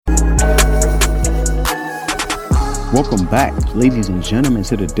Welcome back, ladies and gentlemen,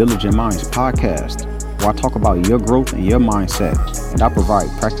 to the Diligent Minds podcast, where I talk about your growth and your mindset, and I provide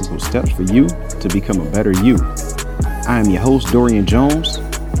practical steps for you to become a better you. I am your host, Dorian Jones.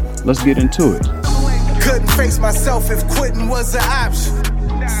 Let's get into it. Couldn't face myself if quitting was an option.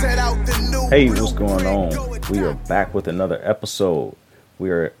 Set out the new. Hey, what's going on? We are back with another episode. We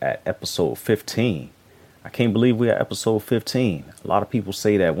are at episode 15. I can't believe we're at episode 15. A lot of people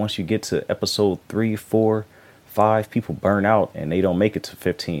say that once you get to episode 3, 4, 5, people burn out and they don't make it to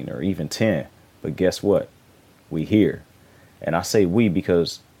 15 or even 10. But guess what? We here. And I say we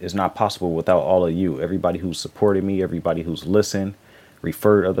because it's not possible without all of you. Everybody who supported me, everybody who's listened,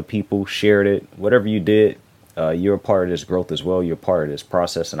 referred other people, shared it, whatever you did, you're a part of this growth as well. You're a part of this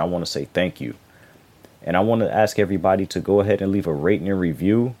process. And I want to say thank you. And I want to ask everybody to go ahead and leave a rating and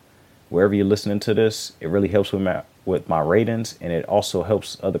review wherever you're listening to this. It really helps with my ratings, and it also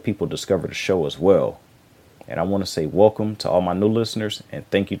helps other people discover the show as well. And I want to say welcome to all my new listeners, and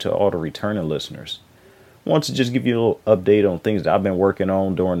thank you to all the returning listeners. I want to just give you a little update on things that I've been working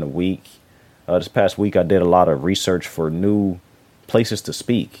on during the week. This past week, I did a lot of research for new places to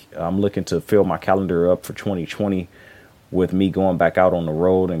speak. I'm looking to fill my calendar up for 2020 with me going back out on the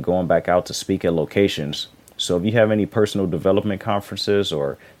road and going back out to speak at locations. So if you have any personal development conferences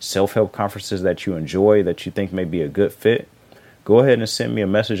or self-help conferences that you enjoy, that you think may be a good fit, go ahead and send me a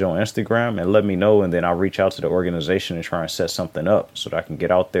message on Instagram and let me know. And then I'll reach out to the organization and try and set something up so that I can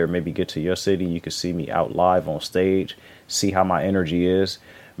get out there, maybe get to your city. You can see me out live on stage, see how my energy is,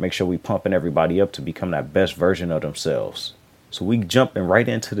 make sure we pumping everybody up to become that best version of themselves. So we jumping right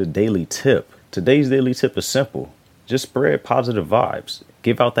into the daily tip. Today's daily tip is simple. Just spread positive vibes.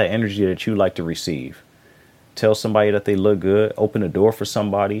 Give out that energy that you like to receive. Tell somebody that they look good. Open the door for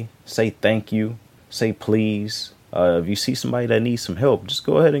somebody. Say thank you. Say please. If you see somebody that needs some help, just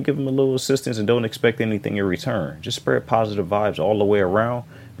go ahead and give them a little assistance and don't expect anything in return. Just spread positive vibes all the way around,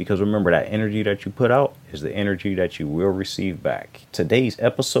 because remember, that energy that you put out is the energy that you will receive back. Today's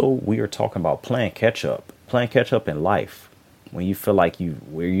episode, we are talking about playing catch up. Playing catch up in life. When you feel like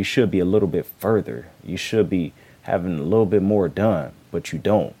where you should be a little bit further. You should be having a little bit more done, but you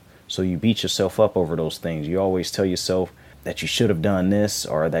don't. So you beat yourself up over those things. You always tell yourself that you should have done this,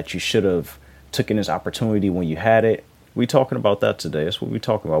 or that you should have taken this opportunity when you had it. We're talking about that today. That's what we're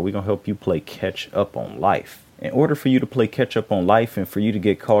talking about. We're going to help you play catch up on life. In order for you to play catch up on life and for you to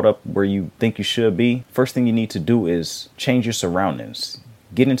get caught up where you think you should be, first thing you need to do is change your surroundings.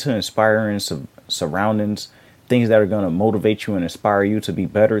 Get into inspiring surroundings, things that are going to motivate you and inspire you to be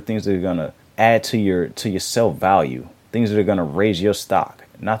better, things that are going to add to your self-value, things that are going to raise your stock,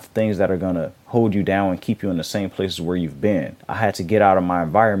 not the things that are going to hold you down and keep you in the same places where you've been. I had to get out of my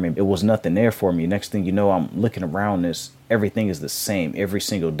environment. It was nothing there for me. Next thing you know, I'm looking around this. Everything is the same every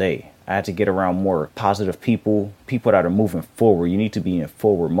single day. I had to get around more positive people that are moving forward. You need to be in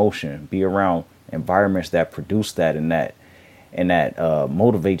forward motion. Be around environments that produce that and that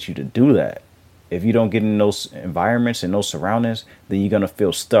motivates you to do that. If you don't get in those environments and those surroundings, then you're going to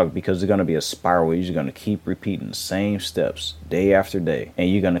feel stuck, because there's going to be a spiral where you're going to keep repeating the same steps day after day. And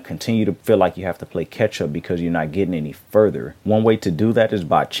you're going to continue to feel like you have to play catch up because you're not getting any further. One way to do that is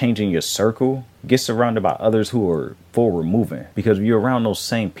by changing your circle. Get surrounded by others who are forward moving, because if you're around those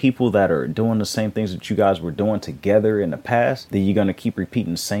same people that are doing the same things that you guys were doing together in the past, then you're going to keep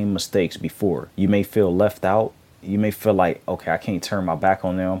repeating the same mistakes before. You may feel left out. You may feel like, okay, I can't turn my back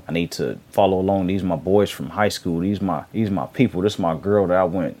on them. I need to follow along. These are my boys from high school. These my people. This is my girl that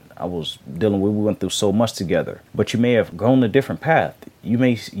I was dealing with. We went through so much together. But you may have gone a different path. You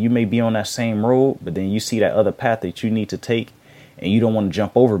may be on that same road, but then you see that other path that you need to take, and you don't want to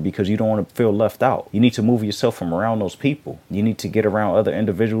jump over because you don't want to feel left out. You need to move yourself from around those people. You need to get around other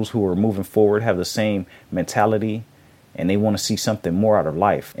individuals who are moving forward, have the same mentality, and they want to see something more out of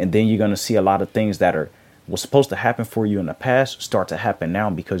life. And then you're going to see a lot of things that was supposed to happen for you in the past start to happen now,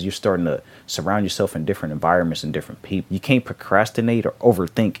 because you're starting to surround yourself in different environments and different people. You can't procrastinate or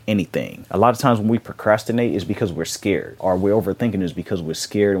overthink anything. A lot of times when we procrastinate is because we're scared, or we're overthinking is because we're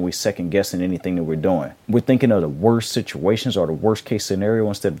scared and we're second guessing anything that we're doing. We're thinking of the worst situations or the worst case scenario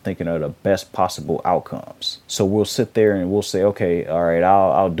instead of thinking of the best possible outcomes. So we'll sit there and we'll say, okay, all right,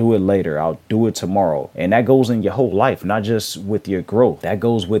 I'll do it later. I'll do it tomorrow. And that goes in your whole life, not just with your growth. That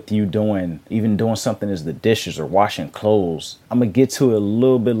goes with you doing something as the dishes or washing clothes. I'm going to get to it a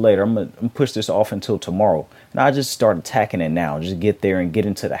little bit later. I'm going to push this off until tomorrow. Now I just start attacking it now. Just get there and get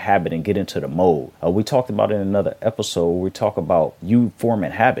into the habit and get into the mode. We talked about in another episode where we talk about you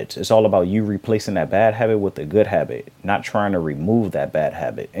forming habits. It's all about you replacing that bad habit with a good habit, not trying to remove that bad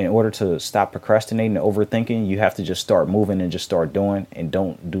habit. In order to stop procrastinating and overthinking, you have to just start moving and just start doing, and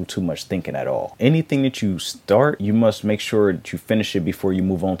don't do too much thinking at all. Anything that you start, you must make sure that you finish it before you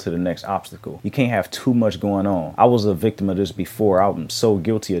move on to the next obstacle. You can't have too much going on. I was a victim of this before. I'm so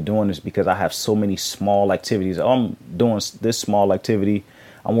guilty of doing this because I have so many small activities. I'm doing this small activity.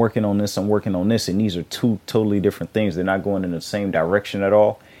 I'm working on this. And these are two totally different things. They're not going in the same direction at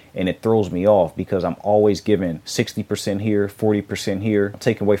all. And it throws me off because I'm always giving 60% here, 40% here,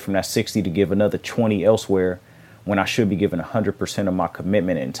 taking away from that 60 to give another 20 elsewhere, when I should be giving 100% of my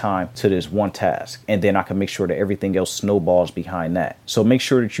commitment and time to this one task. And then I can make sure that everything else snowballs behind that. So make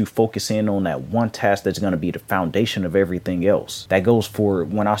sure that you focus in on that one task that's going to be the foundation of everything else. That goes for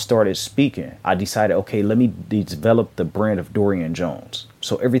when I started speaking. I decided, okay, let me develop the brand of Dorian Jones.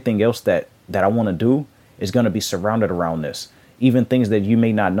 So everything else that I want to do is going to be surrounded around this. Even things that you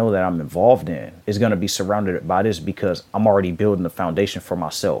may not know that I'm involved in is going to be surrounded by this because I'm already building the foundation for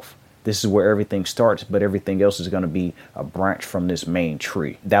myself. This is where everything starts, but everything else is going to be a branch from this main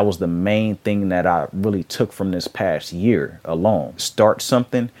tree. That was the main thing that I really took from this past year alone. Start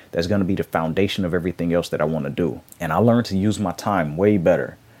something that's going to be the foundation of everything else that I want to do. And I learned to use my time way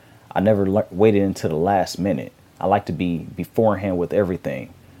better. I never waited until the last minute. I like to be beforehand with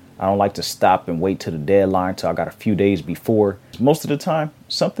everything. I don't like to stop and wait to the deadline till I got a few days before. Most of the time,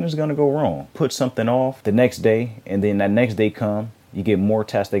 something is going to go wrong. Put something off the next day, and then that next day come. You get more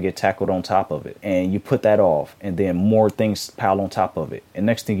tasks that get tackled on top of it, and you put that off, and then more things pile on top of it. And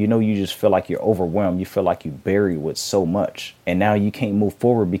next thing you know, you just feel like you're overwhelmed. You feel like you're buried with so much. And now you can't move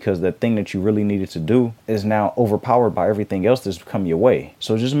forward because the thing that you really needed to do is now overpowered by everything else that's come your way.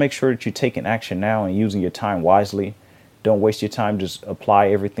 So just make sure that you're taking action now and using your time wisely. Don't waste your time. Just apply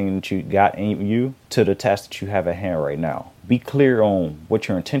everything that you got in you to the task that you have at hand right now. Be clear on what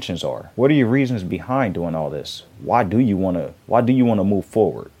your intentions are. What are your reasons behind doing all this? Why do you want to move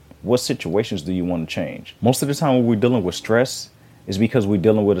forward? What situations do you want to change? Most of the time when we're dealing with stress is because we're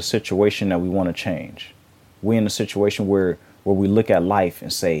dealing with a situation that we want to change. We're in a situation where we look at life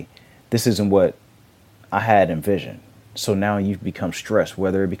and say, this isn't what I had envisioned. So now you've become stressed,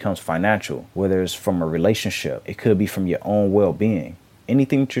 whether it becomes financial, whether it's from a relationship, it could be from your own well-being.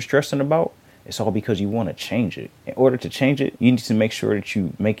 Anything that you're stressing about, it's all because you want to change it. In order to change it, you need to make sure that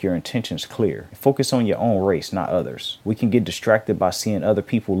you make your intentions clear. Focus on your own race, not others. We can get distracted by seeing other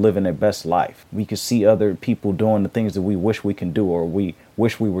people living their best life. We can see other people doing the things that we wish we can do or we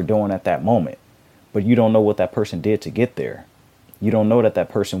wish we were doing at that moment. But you don't know what that person did to get there. You don't know that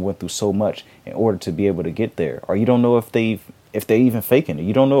person went through so much in order to be able to get there. Or you don't know if they're even faking it.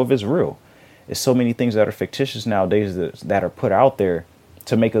 You don't know if it's real. There's so many things that are fictitious nowadays that are put out there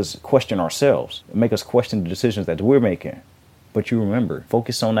to make us question ourselves, make us question the decisions that we're making. But you remember,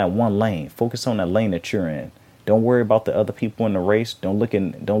 focus on that one lane. Focus on that lane that you're in. Don't worry about the other people in the race. Don't look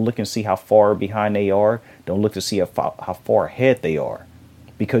and see how far behind they are. Don't look to see how far ahead they are.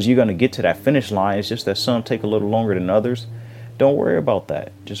 Because you're going to get to that finish line. It's just that some take a little longer than others. Don't worry about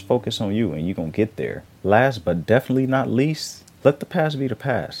that. Just focus on you and you're going to get there. Last but definitely not least, let the past be the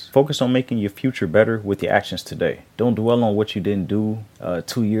past. Focus on making your future better with your actions today. Don't dwell on what you didn't do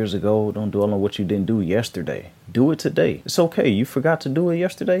 2 years ago. Don't dwell on what you didn't do yesterday. Do it today. It's okay. You forgot to do it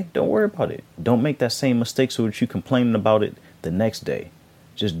yesterday. Don't worry about it. Don't make that same mistake so that you're complaining about it the next day.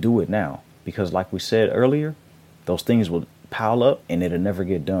 Just do it now. Because like we said earlier, those things will pile up and it'll never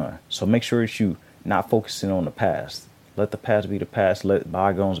get done. So make sure that you're not focusing on the past. Let the past be the past. Let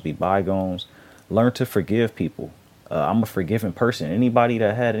bygones be bygones. Learn to forgive people. I'm a forgiving person. Anybody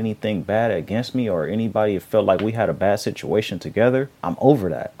that had anything bad against me or anybody that felt like we had a bad situation together, I'm over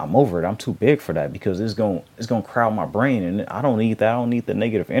that. I'm over it. I'm too big for that because it's going to crowd my brain, and I don't need that. I don't need the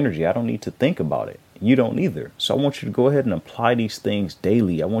negative energy. I don't need to think about it. You don't either. So I want you to go ahead and apply these things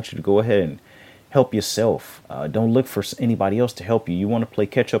daily. I want you to go ahead and help yourself. Don't look for anybody else to help you. You want to play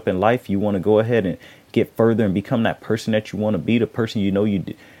catch up in life. You want to go ahead and get further and become that person that you want to be, the person you know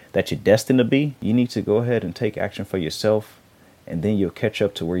that you're destined to be. You need to go ahead and take action for yourself, and then you'll catch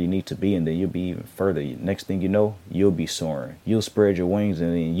up to where you need to be, and then you'll be even further. Next thing you know, you'll be soaring. You'll spread your wings,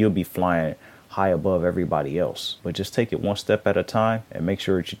 and then you'll be flying high above everybody else. But just take it one step at a time and make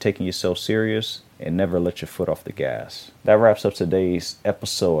sure that you're taking yourself serious and never let your foot off the gas. That wraps up today's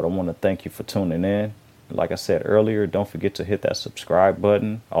episode. I want to thank you for tuning in. Like I said earlier, don't forget to hit that subscribe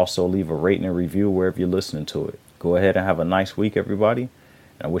button. Also, leave a rating and review wherever you're listening to it. Go ahead and have a nice week, everybody.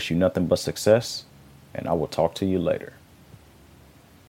 I wish you nothing but success, and I will talk to you later.